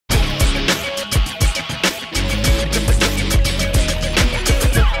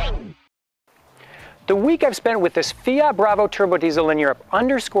The week I've spent with this Fiat Bravo turbo diesel in Europe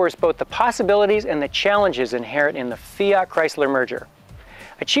underscores both the possibilities and the challenges inherent in the Fiat-Chrysler merger.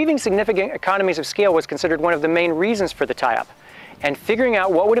 Achieving significant economies of scale was considered one of the main reasons for the tie-up, and figuring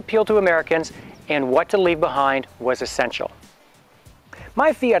out what would appeal to Americans and what to leave behind was essential.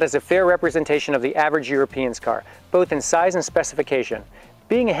 My Fiat is a fair representation of the average European's car, both in size and specification.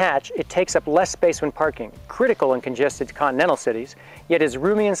 Being a hatch, it takes up less space when parking, critical in congested continental cities, yet is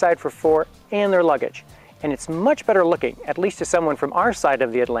roomy inside for four and their luggage. And it's much better looking, at least to someone from our side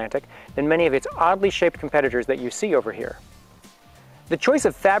of the Atlantic, than many of its oddly shaped competitors that you see over here. The choice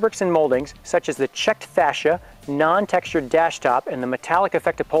of fabrics and moldings, such as the checked fascia, non-textured dash top, and the metallic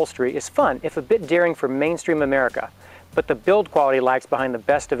effect upholstery is fun, if a bit daring for mainstream America, but the build quality lags behind the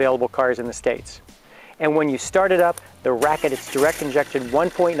best available cars in the States. And when you start it up, the racket its direct injected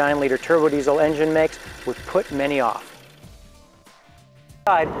 1.9-liter turbo diesel engine makes would put many off.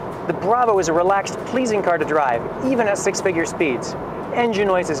 The Bravo is a relaxed, pleasing car to drive, even at six-figure speeds. Engine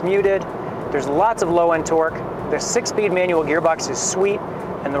noise is muted, there's lots of low-end torque, the 6-speed manual gearbox is sweet,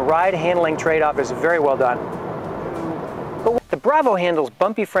 and the ride-handling trade-off is very well done. But the Bravo handles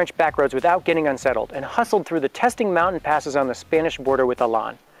bumpy French backroads without getting unsettled, and hustled through the testing mountain passes on the Spanish border with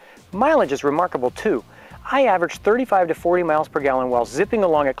Autoline. Mileage is remarkable too. I averaged 35 to 40 miles per gallon while zipping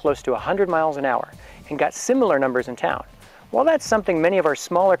along at close to 100 miles an hour, and got similar numbers in town. While that's something many of our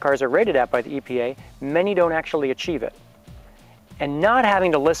smaller cars are rated at by the EPA, many don't actually achieve it. And not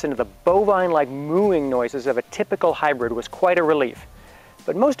having to listen to the bovine-like mooing noises of a typical hybrid was quite a relief.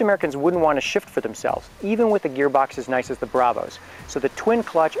 But most Americans wouldn't want to shift for themselves, even with a gearbox as nice as the Bravo's. So the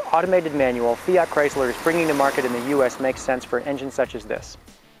twin-clutch, automated manual Fiat Chrysler is bringing to market in the US makes sense for engines such as this.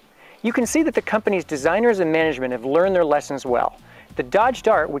 You can see that the company's designers and management have learned their lessons well. The Dodge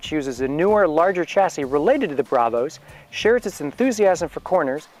Dart, which uses a newer, larger chassis related to the Bravos, shares its enthusiasm for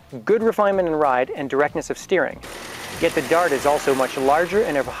corners, good refinement in ride, and directness of steering. Yet the Dart is also much larger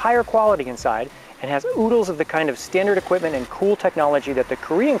and of higher quality inside, and has oodles of the kind of standard equipment and cool technology that the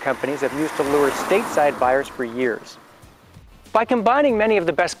Korean companies have used to lure stateside buyers for years. By combining many of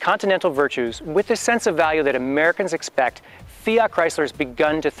the best continental virtues with the sense of value that Americans expect, Fiat Chrysler has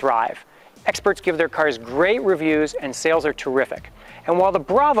begun to thrive. Experts give their cars great reviews and sales are terrific. And while the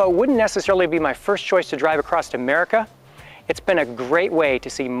Bravo wouldn't necessarily be my first choice to drive across America, it's been a great way to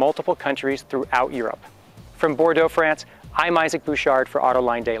see multiple countries throughout Europe. From Bordeaux, France, I'm Isaac Bouchard for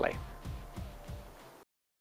Autoline Daily.